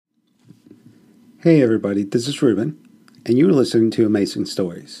Hey everybody, this is Ruben, and you're listening to Amazing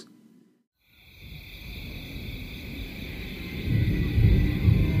Stories.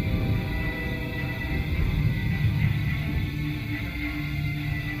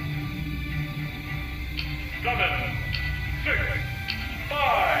 Seven, 6,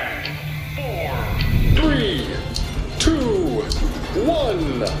 5, 4, 3, 2,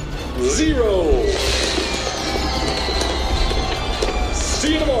 1, 0.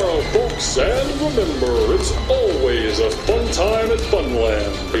 See you tomorrow, folks, and remember, it's always a fun time at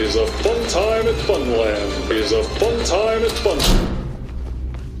Funland. It's a fun time at Funland. It's a fun time at Fun.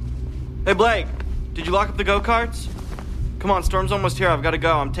 Hey, Blake, did you lock up the go-karts? Come on, Storm's almost here. I've got to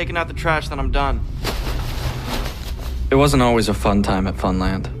go. I'm taking out the trash, then I'm done. It wasn't always a fun time at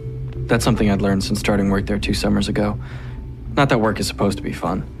Funland. That's something I'd learned since starting work there 2 summers ago. Not that work is supposed to be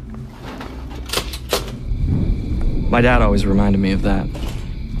fun. My dad always reminded me of that.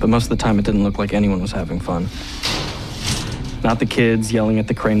 But most of the time it didn't look like anyone was having fun. Not the kids yelling at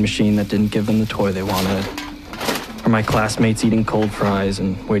the crane machine that didn't give them the toy they wanted. Or my classmates eating cold fries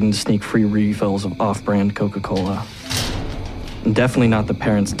and waiting to sneak free refills of off-brand Coca-Cola. And definitely not the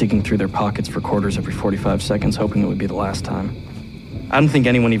parents digging through their pockets for quarters every 45 seconds hoping it would be the last time. I don't think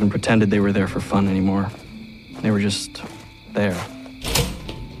anyone even pretended they were there for fun anymore. They were just there.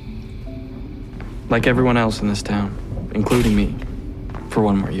 Like everyone else in this town, including me. For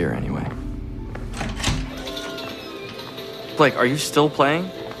one more year, anyway. Blake, are you still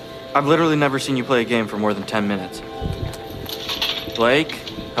playing? I've literally never seen you play a game for more than 10 minutes. Blake?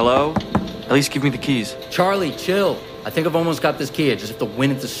 Hello? At least give me the keys. Charlie, chill. I think I've almost got this key. I just have to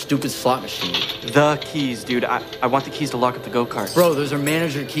win at the stupid slot machine. The keys, dude. I want the keys to lock up the go-karts. Bro, those are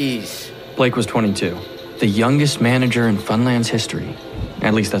manager keys. Blake was 22. The youngest manager in Funland's history.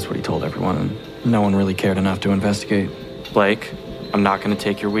 At least that's what he told everyone, and no one really cared enough to investigate. Blake, I'm not going to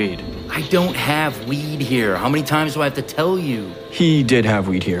take your weed. I don't have weed here. How many times do I have to tell you? He did have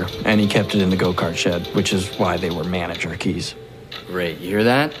weed here, and he kept it in the go-kart shed, which is why they were manager keys. Great, you hear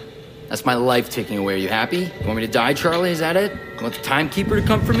that? That's my life ticking away. Are you happy? You want me to die, Charlie? Is that it? You want the Timekeeper to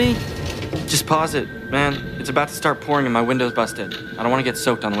come for me? Just pause it, man. It's about to start pouring and my window's busted. I don't want to get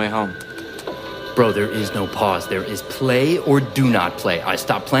soaked on the way home. Bro, there is no pause. There is play or do not play. I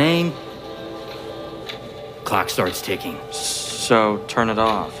stop playing. Clock starts ticking. So, turn it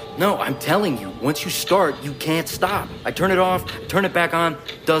off. No, I'm telling you, once you start, you can't stop. I turn it off, turn it back on,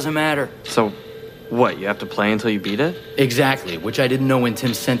 doesn't matter. So, what, you have to play until you beat it? Exactly, which I didn't know when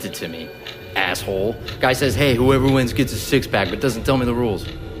Tim sent it to me. Asshole. Guy says, hey, whoever wins gets a six-pack, but doesn't tell me the rules.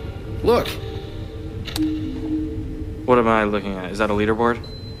 Look. What am I looking at? Is that a leaderboard?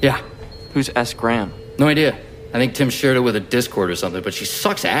 Yeah. Who's S. Graham? No idea. I think Tim shared it with a Discord or something, but she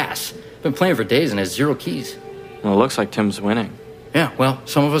sucks ass. Been playing for days and has 0 keys. Well, it looks like Tim's winning. Yeah, well,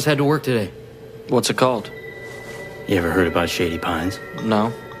 some of us had to work today. What's it called? You ever heard about Shady Pines?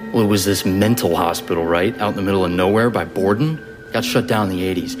 No. Well, it was this mental hospital, right? Out in the middle of nowhere by Borden. Got shut down in the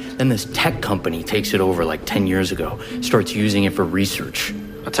 80s. Then this tech company takes it over like 10 years ago. Starts using it for research.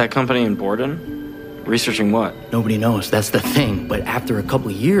 A tech company in Borden? Researching what? Nobody knows. That's the thing. But after a couple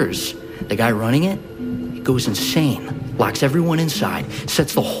of years, the guy running it, he goes insane. Locks everyone inside.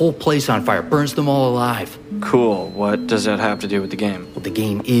 Sets the whole place on fire. Burns them all alive. Cool. What does that have to do with the game? Well, the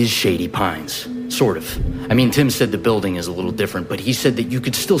game is Shady Pines. Sort of. I mean, Tim said the building is a little different, but he said that you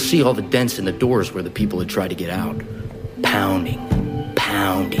could still see all the dents in the doors where the people had tried to get out. Pounding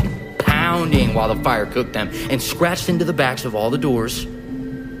while the fire cooked them and scratched into the backs of all the doors.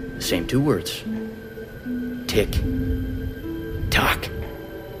 The same 2 words. Tick. Tock.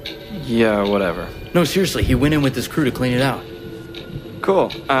 Yeah, whatever. No, seriously, he went in with his crew to clean it out.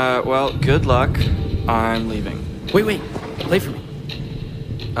 Cool. Well, good luck. I'm leaving. Wait. Play for me.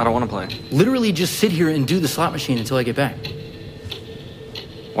 I don't want to play. Literally just sit here and do the slot machine until I get back.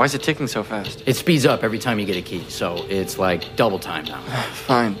 Why is it ticking so fast? It speeds up every time you get a key, so it's like double time now.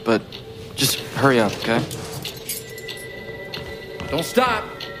 Fine, but just hurry up, okay? Don't stop.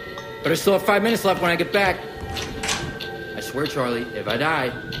 But I still have 5 minutes left when I get back. I swear, Charlie, if I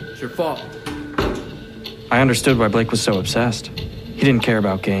die, it's your fault. I understood why Blake was so obsessed. He didn't care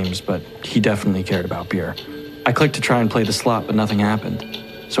about games, but he definitely cared about beer. I clicked to try and play the slot, but nothing happened.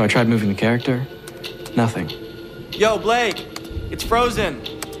 So I tried moving the character. Nothing. Yo, Blake! It's frozen!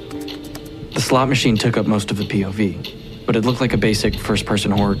 The slot machine took up most of the POV, but it looked like a basic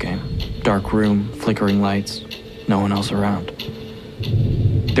first-person horror game. Dark room, flickering lights, no one else around.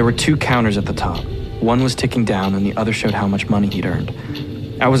 There were 2 counters at the top. One was ticking down and the other showed how much money he'd earned.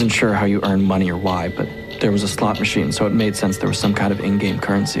 I wasn't sure how you earn money or why, but there was a slot machine, so it made sense there was some kind of in-game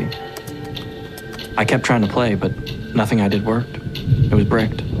currency. I kept trying to play, but nothing I did worked. It was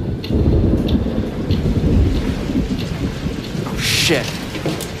bricked. Shit.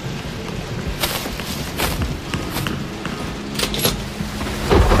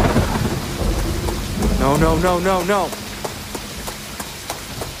 No, no, no, no, no.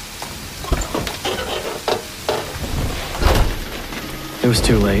 It was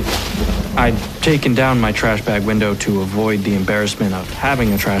too late. I'd taken down my trash bag window to avoid the embarrassment of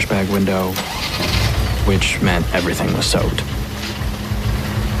having a trash bag window, which meant everything was soaked.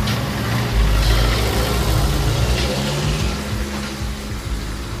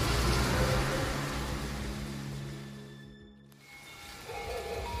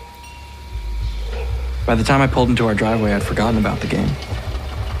 By the time I pulled into our driveway, I'd forgotten about the game.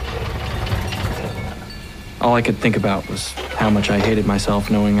 All I could think about was how much I hated myself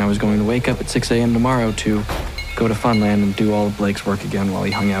knowing I was going to wake up at 6 a.m. tomorrow to go to Funland and do all of Blake's work again while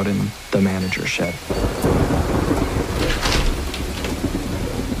he hung out in the manager's shed.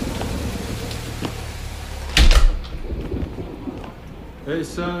 Hey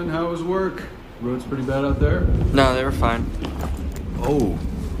son, how was work? Road's pretty bad out there? No, they were fine. Oh,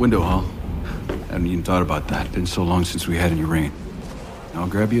 window, huh? Hadn't even thought about that. Been so long since we had any rain. I'll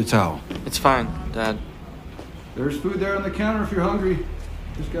grab you a towel. It's fine, Dad. There's food there on the counter if you're hungry.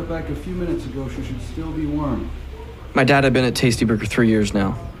 Just got back a few minutes ago. She should still be warm. My dad had been at Tasty Burger 3 years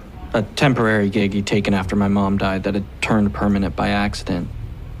now. A temporary gig he'd taken after my mom died that had turned permanent by accident.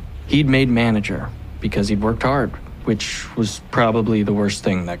 He'd made manager because he'd worked hard, which was probably the worst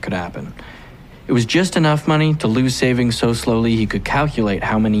thing that could happen. It was just enough money to lose savings so slowly he could calculate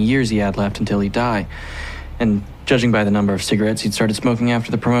how many years he had left until he'd die. And judging by the number of cigarettes he'd started smoking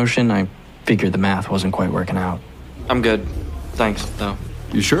after the promotion, I figured the math wasn't quite working out. I'm good. Thanks, though.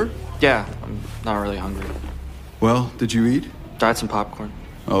 You sure? Yeah, I'm not really hungry. Well, did you eat? I had some popcorn.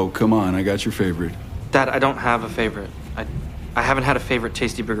 Oh, come on. I got your favorite. Dad, I don't have a favorite. I haven't had a favorite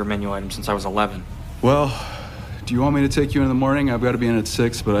Tasty Burger menu item since I was 11. Well, do you want me to take you in the morning? I've got to be in at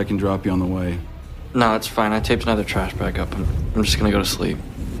 6, but I can drop you on the way. No, it's fine. I taped another trash bag up and I'm just gonna go to sleep.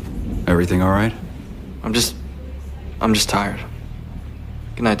 Everything all right? I'm just tired.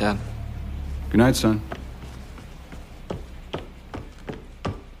 Good night, Dad. Good night, son.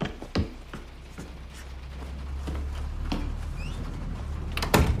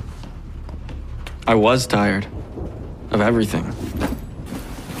 I was tired of everything.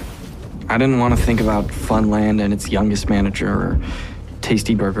 I didn't want to think about Funland and its youngest manager or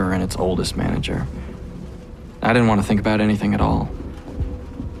Tasty Burger and its oldest manager. I didn't want to think about anything at all.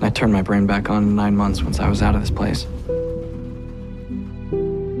 I turned my brain back on in 9 months once I was out of this place.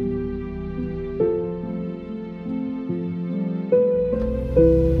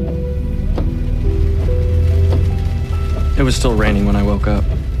 It was still raining when I woke up.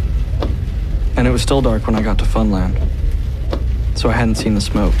 And it was still dark when I got to Funland. So I hadn't seen the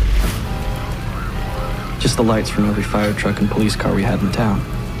smoke. Just the lights from every fire truck and police car we had in town.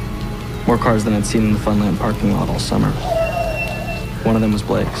 More cars than I'd seen in the Funland parking lot all summer. One of them was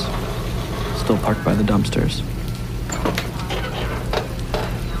Blake's, still parked by the dumpsters.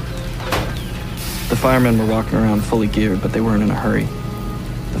 The firemen were walking around fully geared, but they weren't in a hurry.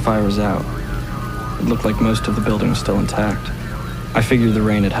 The fire was out. It looked like most of the building was still intact. I figured the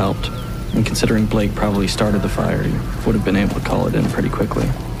rain had helped, and considering Blake probably started the fire, he would have been able to call it in pretty quickly.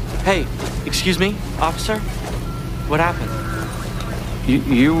 Hey, excuse me, officer? What happened?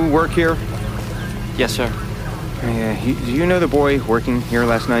 You work here? Yes, sir. Yeah, do you know the boy working here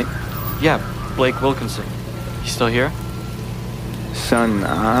last night? Yeah, Blake Wilkinson. He's still here? Son,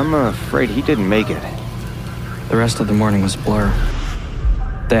 I'm afraid he didn't make it. The rest of the morning was a blur.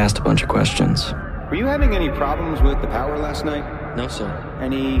 They asked a bunch of questions. Were you having any problems with the power last night? No, sir.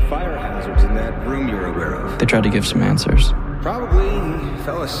 Any fire hazards in that room you're aware of? They tried to give some answers. Probably he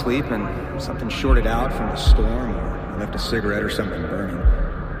fell asleep and something shorted out from the storm, or left a cigarette or something burning.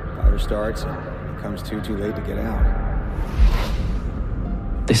 Fire starts and it comes too late to get out.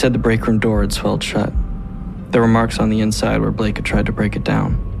 They said the break room door had swelled shut. There were marks on the inside where Blake had tried to break it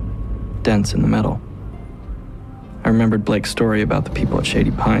down. Dents in the metal. I remembered Blake's story about the people at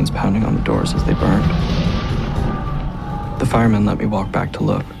Shady Pines pounding on the doors as they burned. The firemen let me walk back to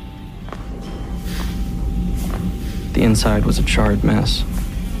look. The inside was a charred mess.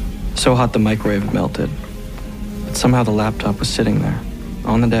 So hot the microwave had melted. But somehow the laptop was sitting there,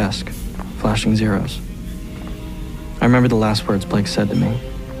 on the desk, flashing zeros. I remember the last words Blake said to me.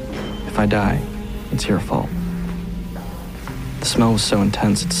 If I die, it's your fault. The smell was so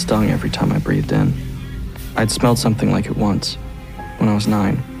intense it stung every time I breathed in. I'd smelled something like it once, when I was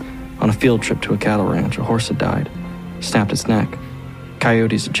 9. On a field trip to a cattle ranch, a horse had died, snapped its neck.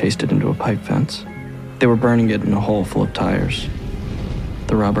 Coyotes had chased it into a pipe fence. They were burning it in a hole full of tires.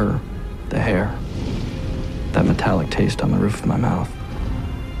 The rubber, the hair. that metallic taste on the roof of my mouth.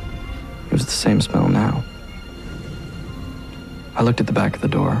 It was the same smell now. I looked at the back of the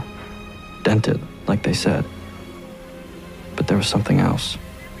door, dented, like they said. But there was something else.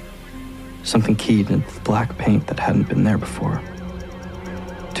 Something keyed in black paint that hadn't been there before.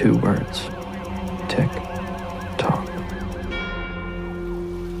 2 words. Tick, tock.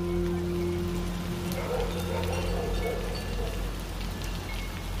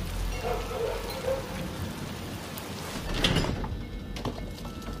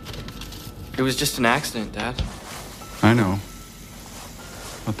 It was just an accident, Dad. I know.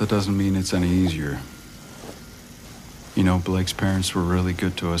 But that doesn't mean it's any easier. You know, Blake's parents were really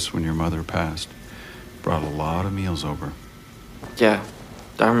good to us when your mother passed. Brought a lot of meals over. Yeah,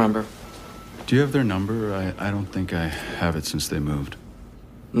 I remember. Do you have their number? I don't think I have it since they moved.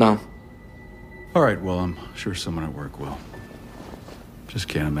 No. All right, well, I'm sure someone at work will. Just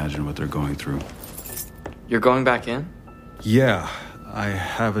can't imagine what they're going through. You're going back in? Yeah, I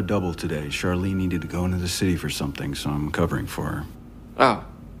have a double today. Charlene needed to go into the city for something, so I'm covering for her. Oh.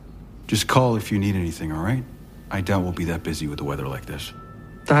 Just call if you need anything, all right? I doubt we'll be that busy with the weather like this.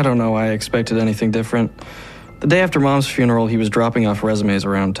 I don't know why I expected anything different. The day after Mom's funeral, he was dropping off resumes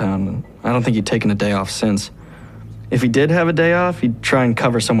around town, and I don't think he'd taken a day off since. If he did have a day off, he'd try and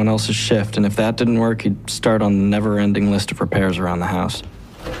cover someone else's shift, and if that didn't work, he'd start on the never-ending list of repairs around the house.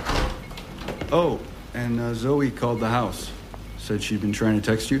 Oh, and Zoe called the house. Said she'd been trying to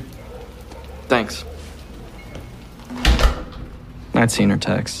text you? Thanks. I'd seen her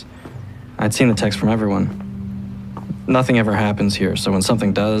text. I'd seen the text from everyone. Nothing ever happens here, so when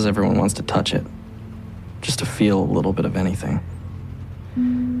something does, everyone wants to touch it. Just to feel a little bit of anything.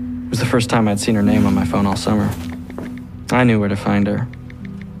 It was the first time I'd seen her name on my phone all summer. I knew where to find her.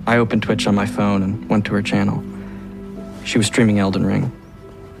 I opened Twitch on my phone and went to her channel. She was streaming Elden Ring.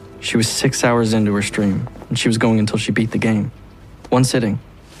 She was 6 hours into her stream, and she was going until she beat the game. One sitting.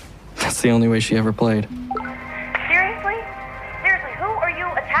 That's the only way she ever played. Seriously? Seriously, who are you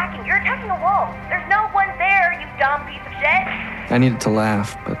attacking? You're attacking a wall. There's no one there, you dumb piece of shit. I needed to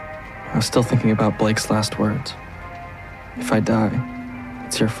laugh, but I was still thinking about Blake's last words. If I die,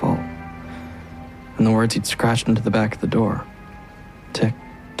 it's your fault. And the words he'd scratched into the back of the door. Tick,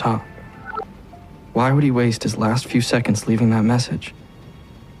 tock. Why would he waste his last few seconds leaving that message?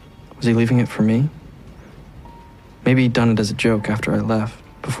 Was he leaving it for me? Maybe he'd done it as a joke after I left,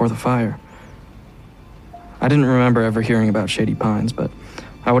 before the fire. I didn't remember ever hearing about Shady Pines, but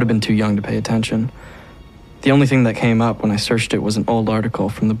I would have been too young to pay attention. The only thing that came up when I searched it was an old article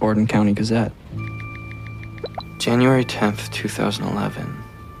from the Borden County Gazette. January 10th, 2011.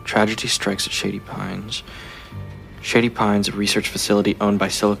 Tragedy strikes at Shady Pines. Shady Pines, a research facility owned by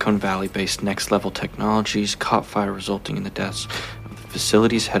Silicon Valley-based Next Level Technologies, caught fire resulting in the deaths of the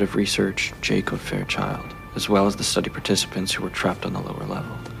facility's head of research, Jacob Fairchild, as well as the study participants who were trapped on the lower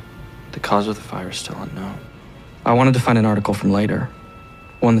level. The cause of the fire is still unknown. I wanted to find an article from later,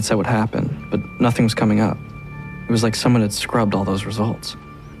 one that said what happened, but nothing was coming up. It was like someone had scrubbed all those results.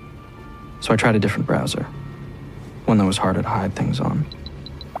 So I tried a different browser, one that was harder to hide things on.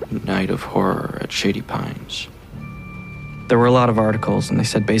 Night of Horror at Shady Pines. There were a lot of articles, and they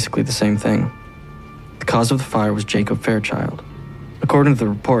said basically the same thing. The cause of the fire was Jacob Fairchild. According to the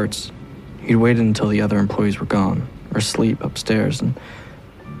reports, he'd waited until the other employees were gone, or asleep upstairs, and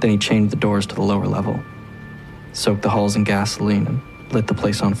then he chained the doors to the lower level, soaked the halls in gasoline, and lit the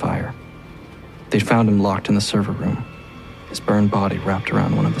place on fire. They'd found him locked in the server room, his burned body wrapped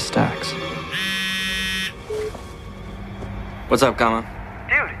around one of the stacks. What's up, Gamma?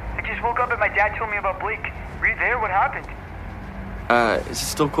 Dude, I just woke up and my dad told me about Blake. Were you there? What happened? Is it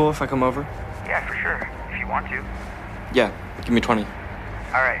still cool if I come over? Yeah, for sure. If you want to. Yeah, give me 20.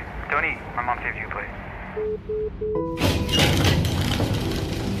 Alright, don't eat. My mom saved you a plate.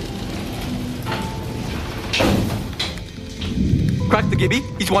 Cracked the gibby.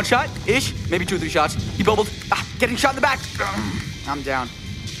 He's one shot, ish, maybe 2 or 3 shots. He bubbled. Getting shot in the back. I'm down.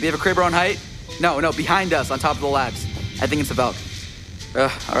 We have a crib on height? No, behind us, on top of the labs. I think it's the Valk.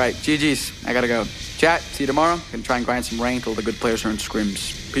 All right, GG's. I gotta go. Chat, see you tomorrow. Gonna try and grind some rank till the good players are in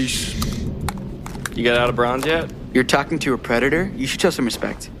scrims. Peace. You got out of bronze yet? You're talking to a predator? You should show some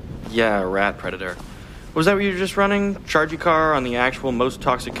respect. Yeah, a rat predator. Was that what you were just running? Charge your car on the actual most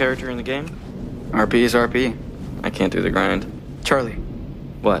toxic character in the game? RP is RP. I can't do the grind. Charlie.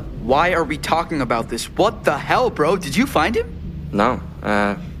 What? Why are we talking about this? What the hell, bro? Did you find him? No.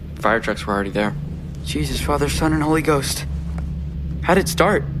 Fire trucks were already there. Jesus, Father, Son, and Holy Ghost. How'd it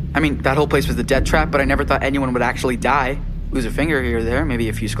start? I mean, that whole place was a death trap, but I never thought anyone would actually die. Lose a finger here or there, maybe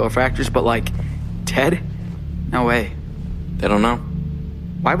a few skull fractures, but like, dead? No way. They don't know.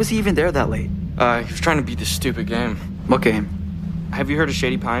 Why was he even there that late? He was trying to beat this stupid game. What game? Have you heard of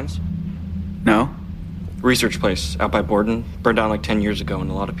Shady Pines? No? Research place out by Borden. Burned down like 10 years ago and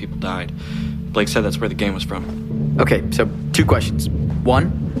a lot of people died. Blake said that's where the game was from. Okay, so 2 questions. 1,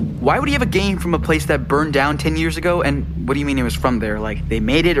 why would he have a game from a place that burned down 10 years ago? And what do you mean it was from there? Like, they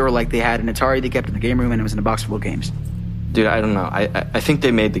made it, or like they had an Atari they kept in the game room and it was in a box full of games? Dude, I don't know. I think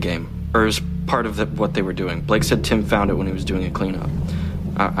they made the game. Or it was part of what they were doing. Blake said Tim found it when he was doing a cleanup.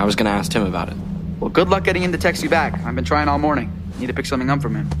 I was going to ask Tim about it. Well, good luck getting him to text you back. I've been trying all morning. Need to pick something up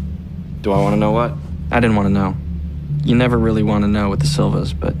from him. Do I want to know what? I didn't want to know. You never really want to know with the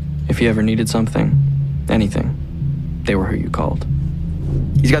Silvas, but if you ever needed something, anything, they were who you called.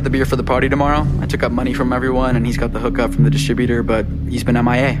 He's got the beer for the party tomorrow. I took up money from everyone, and he's got the hookup from the distributor, but he's been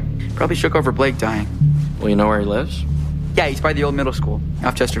MIA. Probably shook over Blake dying. Well, you know where he lives? Yeah, he's by the old middle school,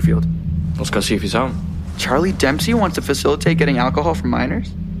 off Chesterfield. Let's go see if he's home. Charlie Dempsey wants to facilitate getting alcohol from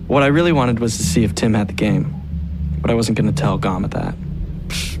minors? What I really wanted was to see if Tim had the game, but I wasn't going to tell Gama that.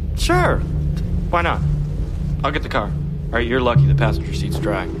 Sure. Why not? I'll get the car. All right, you're lucky the passenger seat's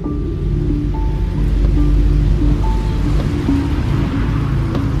dry.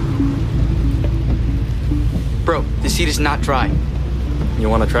 Bro, the seat is not dry. You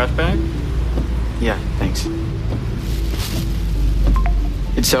want a trash bag? Yeah, thanks.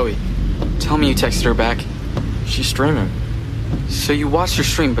 It's Zoe. Tell me you texted her back. She's streaming. So you watched her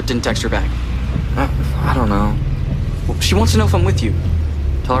stream but didn't text her back? I don't know. Well, she wants to know if I'm with you.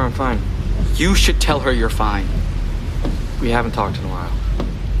 Tell her I'm fine. You should tell her you're fine. We haven't talked in a while.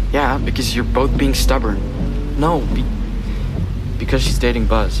 Yeah, because you're both being stubborn. No, because she's dating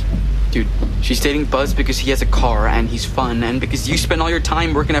Buzz. Dude, she's dating Buzz because he has a car and he's fun, and because you spend all your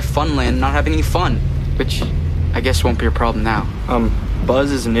time working at Funland and not having any fun. Which, I guess won't be a problem now.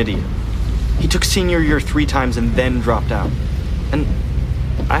 Buzz is an idiot. He took senior year 3 times and then dropped out. And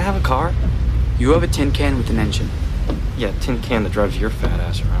I have a car. You have a tin can with an engine. Yeah, tin can that drives your fat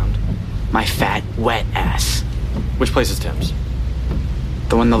ass around. My fat, wet ass. Which place is Tim's?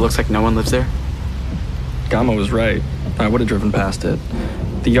 The one that looks like no one lives there? Gama was right. I would have driven past it.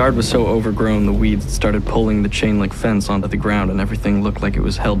 The yard was so overgrown, the weeds started pulling the chain-link fence onto the ground, and everything looked like it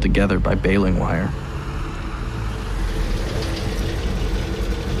was held together by baling wire.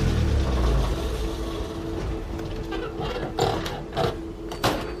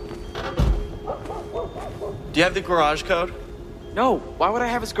 Do you have the garage code? No, why would I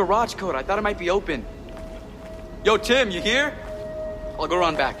have his garage code? I thought it might be open. Yo, Tim, you here? I'll go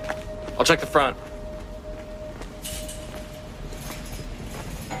around back. I'll check the front.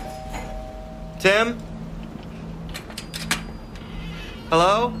 Tim?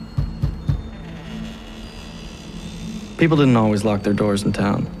 Hello? People didn't always lock their doors in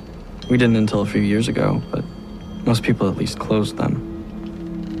town. We didn't until a few years ago, but most people at least closed them.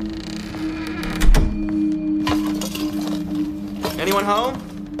 Anyone home?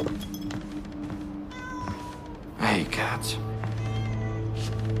 Hey, cats.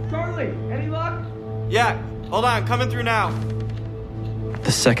 Charlie, any luck? Yeah, hold on, coming through now.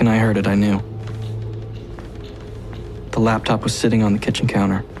 The second I heard it, I knew. The laptop was sitting on the kitchen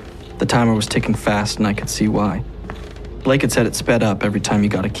counter. The timer was ticking fast, and I could see why. Blake had said it sped up every time you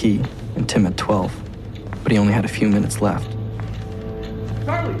got a key, and Tim had 12. But he only had a few minutes left.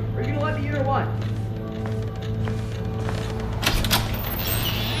 Charlie, are you gonna let me in or what?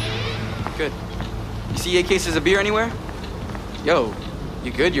 Good. You see 8 cases of beer anywhere? Yo,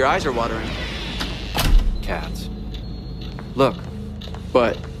 you good? Your eyes are watering. Cats. Look.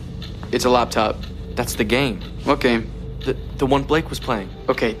 What? It's a laptop. That's the game. What game? The one Blake was playing.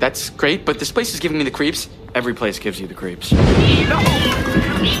 Okay, that's great, but this place is giving me the creeps. Every place gives you the creeps. No!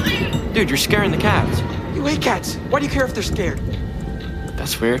 Dude, you're scaring the cats. You hate cats. Why do you care if they're scared?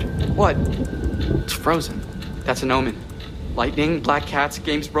 That's weird. What? It's frozen. That's an omen. Lightning, black cats,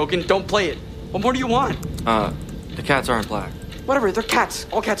 game's broken. Don't play it. What more do you want? The cats aren't black. Whatever, they're cats.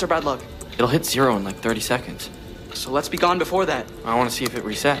 All cats are bad luck. It'll hit 0 in like 30 seconds. So let's be gone before that. I want to see if it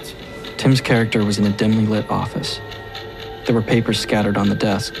resets. Tim's character was in a dimly lit office. There were papers scattered on the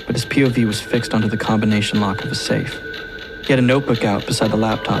desk, but his POV was fixed onto the combination lock of a safe. He had a notebook out beside the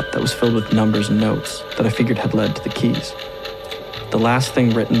laptop that was filled with numbers and notes that I figured had led to the keys. The last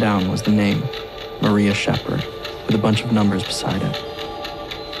thing written down was the name, Maria Shepard, with a bunch of numbers beside it.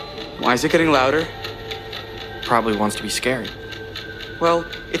 Why is it getting louder? Probably wants to be scary. Well,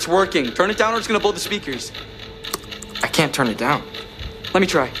 it's working. Turn it down or it's gonna blow the speakers. I can't turn it down. Let me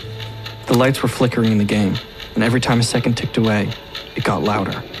try. The lights were flickering in the game, and every time a second ticked away, it got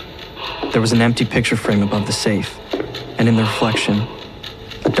louder. There was an empty picture frame above the safe, and in the reflection,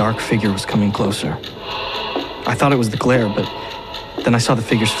 a dark figure was coming closer. I thought it was the glare, but Then I saw the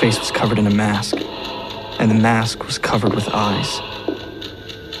figure's face was covered in a mask, and the mask was covered with eyes.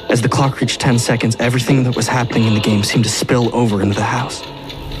 As the clock reached 10 seconds, everything that was happening in the game seemed to spill over into the house.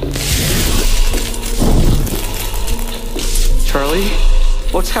 Charlie,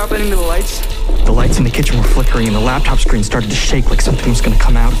 what's happening to the lights? The lights in the kitchen were flickering, and the laptop screen started to shake like something was going to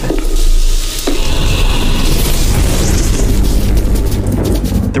come out of it.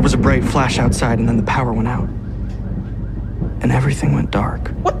 There was a bright flash outside, and then the power went out. And everything went dark.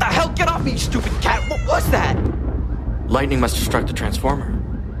 What the hell? Get off me, you stupid cat! What was that? Lightning must have struck the transformer.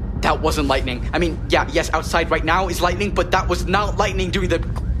 That wasn't lightning. I mean, yeah, yes, outside right now is lightning, but that was not lightning doing the...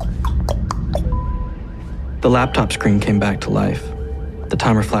 The laptop screen came back to life. The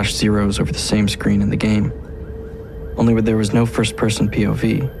timer flashed zeros over the same screen in the game. Only where there was no first-person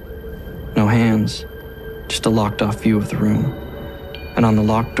POV, no hands, just a locked-off view of the room. And on the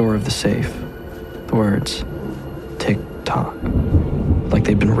locked door of the safe, the words, tick-tock, like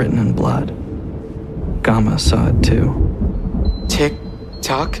they'd been written in blood. Gamma saw it too.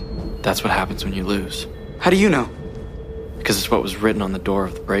 Tick-tock? That's what happens when you lose. How do you know? Because it's what was written on the door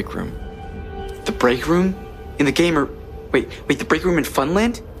of the break room. The break room? In the game or... Wait, the break room in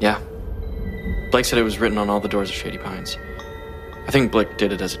Funland? Yeah. Blake said it was written on all the doors of Shady Pines. I think Blake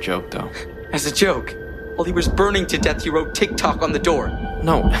did it as a joke, though. As a joke? While he was burning to death, he wrote tick-tock on the door.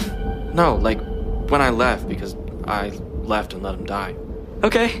 No, like when I left, because I left and let him die.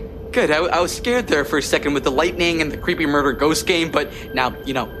 Okay, good. I was scared there for a second with the lightning and the creepy murder ghost game, but now,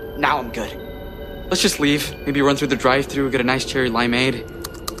 now I'm good. Let's just leave. Maybe run through the drive-thru, get a nice cherry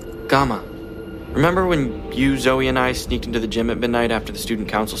limeade. Gamma, remember when you, Zoe, and I sneaked into the gym at midnight after the student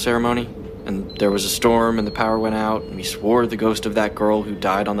council ceremony? And there was a storm and the power went out, and we swore the ghost of that girl who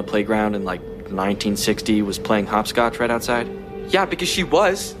died on the playground in, 1960 was playing hopscotch right outside? Yeah, because she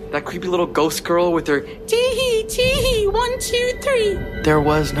was. That creepy little ghost girl with her tee-hee, 1, 2, 3. There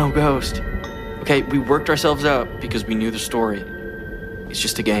was no ghost. Okay, we worked ourselves up because we knew the story. It's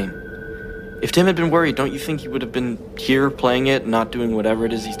just a game. If Tim had been worried, don't you think he would have been here playing it, not doing whatever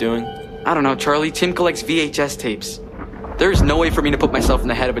it is he's doing? I don't know, Charlie. Tim collects VHS tapes. There's no way for me to put myself in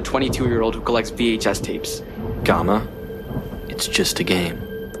the head of a 22-year-old who collects VHS tapes. Gamma, it's just a game.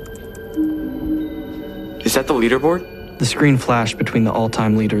 Is that the leaderboard? The screen flashed between the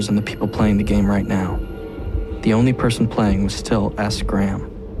all-time leaders and the people playing the game right now. The only person playing was still S.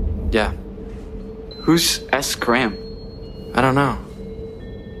 Graham. Yeah. Who's S. Graham? I don't know.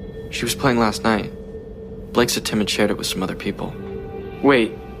 She was playing last night. Blake said Tim had shared it with some other people.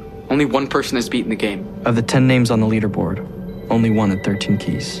 Wait, only one person has beaten the game. Of the 10 names on the leaderboard, only one had 13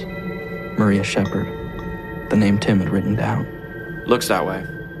 keys. Maria Shepard. The name Tim had written down. Looks that way.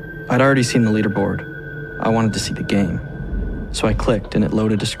 I'd already seen the leaderboard. I wanted to see the game. So I clicked and it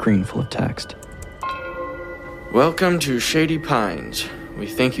loaded a screen full of text. Welcome to Shady Pines. We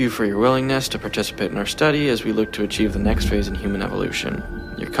thank you for your willingness to participate in our study as we look to achieve the next phase in human evolution.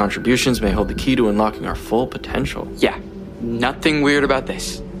 Your contributions may hold the key to unlocking our full potential. Yeah, nothing weird about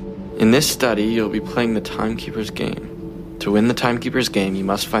this. In this study, you'll be playing the Timekeeper's game. To win the Timekeeper's game, you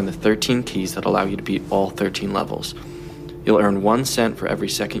must find the 13 keys that allow you to beat all 13 levels. You'll earn 1 cent for every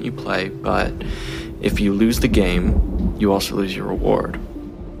second you play, but if you lose the game, you also lose your reward.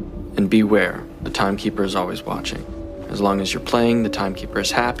 And beware, the Timekeeper is always watching. As long as you're playing, the Timekeeper is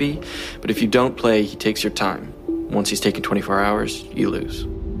happy, but if you don't play, he takes your time. Once he's taken 24 hours, you lose.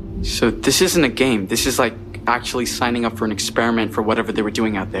 So this isn't a game. This is like actually signing up for an experiment for whatever they were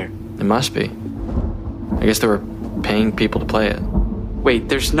doing out there. It must be. I guess they were paying people to play it. Wait,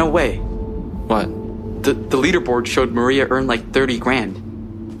 there's no way. What? The leaderboard showed Maria earned like 30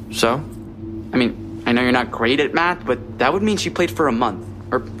 grand. So? I mean, I know you're not great at math, but that would mean she played for a month.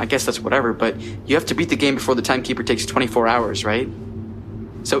 Or I guess that's whatever, but you have to beat the game before the Timekeeper takes 24 hours, right?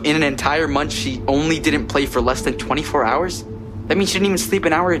 So in an entire month, she only didn't play for less than 24 hours? That means she didn't even sleep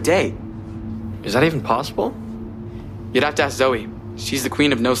an hour a day. Is that even possible? You'd have to ask Zoe. She's the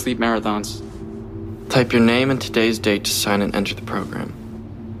queen of no-sleep marathons. Type your name and today's date to sign and enter the program.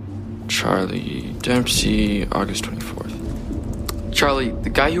 Charlie Dempsey, August 24th. Charlie, the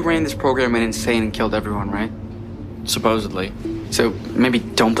guy who ran this program went insane and killed everyone, right? Supposedly. So maybe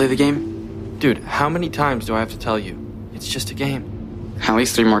don't play the game? Dude, how many times do I have to tell you? It's just a game. At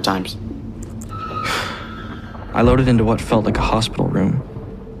least 3 more times. I loaded into what felt like a hospital room.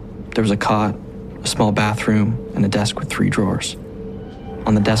 There was a cot, a small bathroom, and a desk with 3 drawers.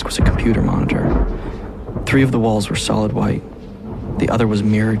 On the desk was a computer monitor. 3 of the walls were solid white. The other was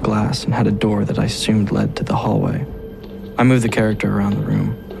mirrored glass and had a door that I assumed led to the hallway. I moved the character around the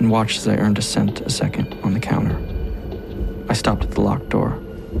room and watched as I earned a cent a second on the counter. I stopped at the locked door.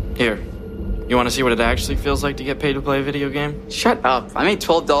 Here, You want to see what it actually feels like to get paid to play a video game? Shut up. I made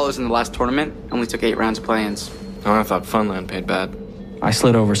 $12 in the last tournament. Only took 8 rounds of play-ins. Oh, I thought Funland paid bad. I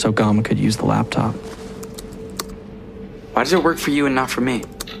slid over so Gamma could use the laptop. Why does it work for you and not for me?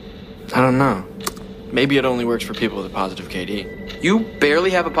 I don't know. Maybe it only works for people with a positive KD. You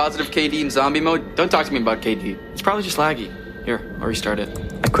barely have a positive KD in zombie mode? Don't talk to me about KD. It's probably just laggy. Here, I'll restart it.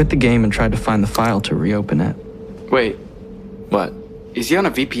 I quit the game and tried to find the file to reopen it. Wait, What? is he on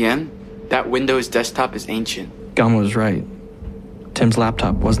a VPN? That Windows desktop is ancient. Gamma was right. Tim's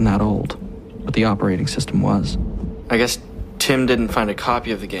laptop wasn't that old, but the operating system was. I guess Tim didn't find a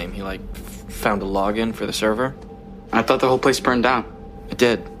copy of the game. He, found a login for the server. I thought the whole place burned down. It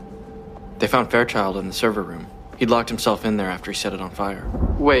did. They found Fairchild in the server room. He'd locked himself in there after he set it on fire.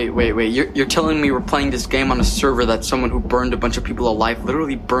 Wait. You're telling me we're playing this game on a server that someone who burned a bunch of people alive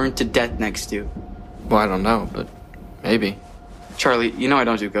literally burned to death next to? Well, I don't know, but maybe. Charlie, you know I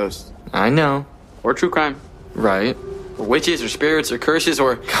don't do ghosts. I know. Or true crime. Right. Or witches, or spirits, or curses,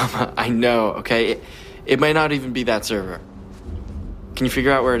 or... Come on, I know, okay? It might not even be that server. Can you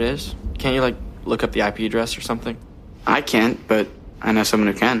figure out where it is? Can't you, look up the IP address or something? I can't, but I know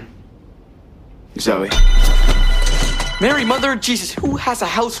someone who can. Zoe. Mary, Mother of Jesus, who has a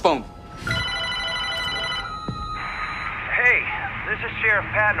house phone? Hey, this is Sheriff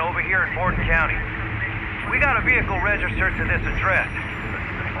Patton over here in Borden County. We got a vehicle registered to this address.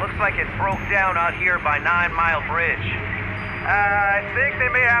 Looks like it broke down out here by 9 Mile Bridge. I think they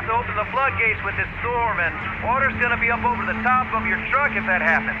may have to open the floodgates with this storm, and water's gonna be up over the top of your truck if that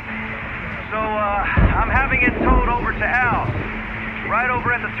happens. So, I'm having it towed over to Al's, right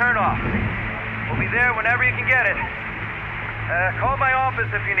over at the turnoff. We'll be there whenever you can get it. Call my office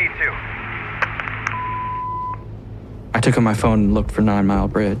if you need to. I took out my phone and looked for 9 Mile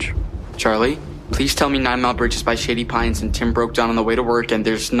Bridge. Charlie, please tell me 9 Mile Bridge is by Shady Pines and Tim broke down on the way to work and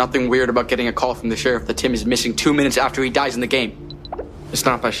there's nothing weird about getting a call from the sheriff that Tim is missing 2 minutes after he dies in the game. It's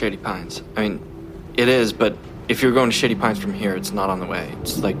not by Shady Pines. I mean, it is, but if you're going to Shady Pines from here, it's not on the way.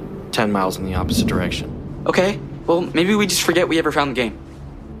 It's 10 miles in the opposite direction. Okay, well, maybe we just forget we ever found the game.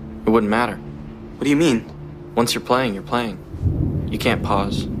 It wouldn't matter. What do you mean? Once you're playing, you're playing. You can't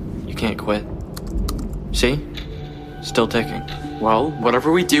pause. You can't quit. See? Still ticking. Well,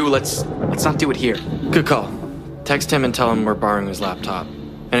 whatever we do, let's not do it here. Good call. Text him and tell him we're borrowing his laptop.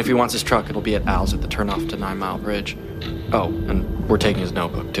 And if he wants his truck, it'll be at Al's at the turnoff to 9 Mile Bridge. Oh, and we're taking his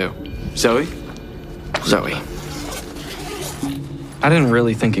notebook, too. Zoe? Zoe. I didn't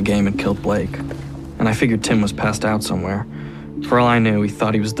really think a game had killed Blake, and I figured Tim was passed out somewhere. For all I knew, he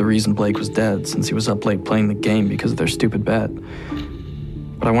thought he was the reason Blake was dead, since he was up late playing the game because of their stupid bet.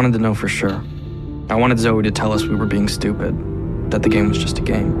 But I wanted to know for sure. I wanted Zoe to tell us we were being stupid, that the game was just a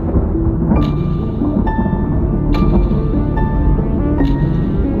game.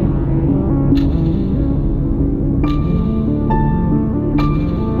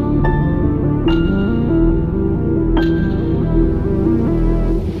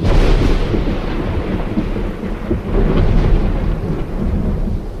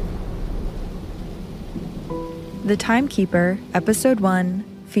 The Timekeeper, Episode 1,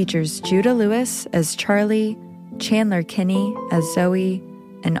 features Judah Lewis as Charlie, Chandler Kinney as Zoe,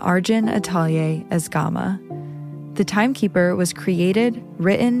 and Arjun Atalier as Gamma. The Timekeeper was created,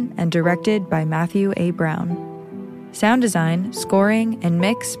 written, and directed by Matthew A. Brown. Sound design, scoring, and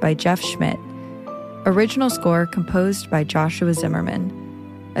mix by Jeff Schmidt. Original score composed by Joshua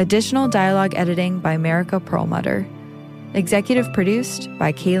Zimmerman. Additional dialogue editing by Marika Perlmutter. Executive produced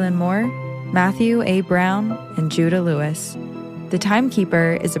by Kaylin Moore, Matthew A. Brown, and Judah Lewis. The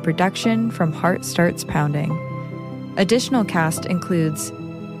Timekeeper is a production from Heart Starts Pounding. Additional cast includes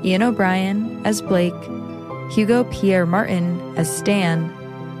Ian O'Brien as Blake, Hugo Pierre Martin as Stan,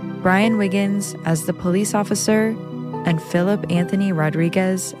 Brian Wiggins as the police officer, and Philip Anthony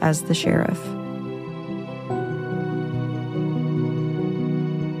Rodriguez as the sheriff.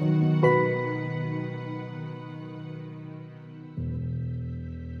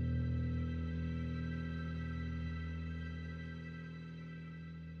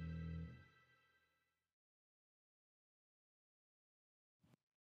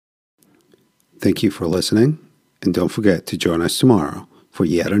 Thank you for listening, and don't forget to join us tomorrow for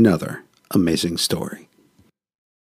yet another amazing story.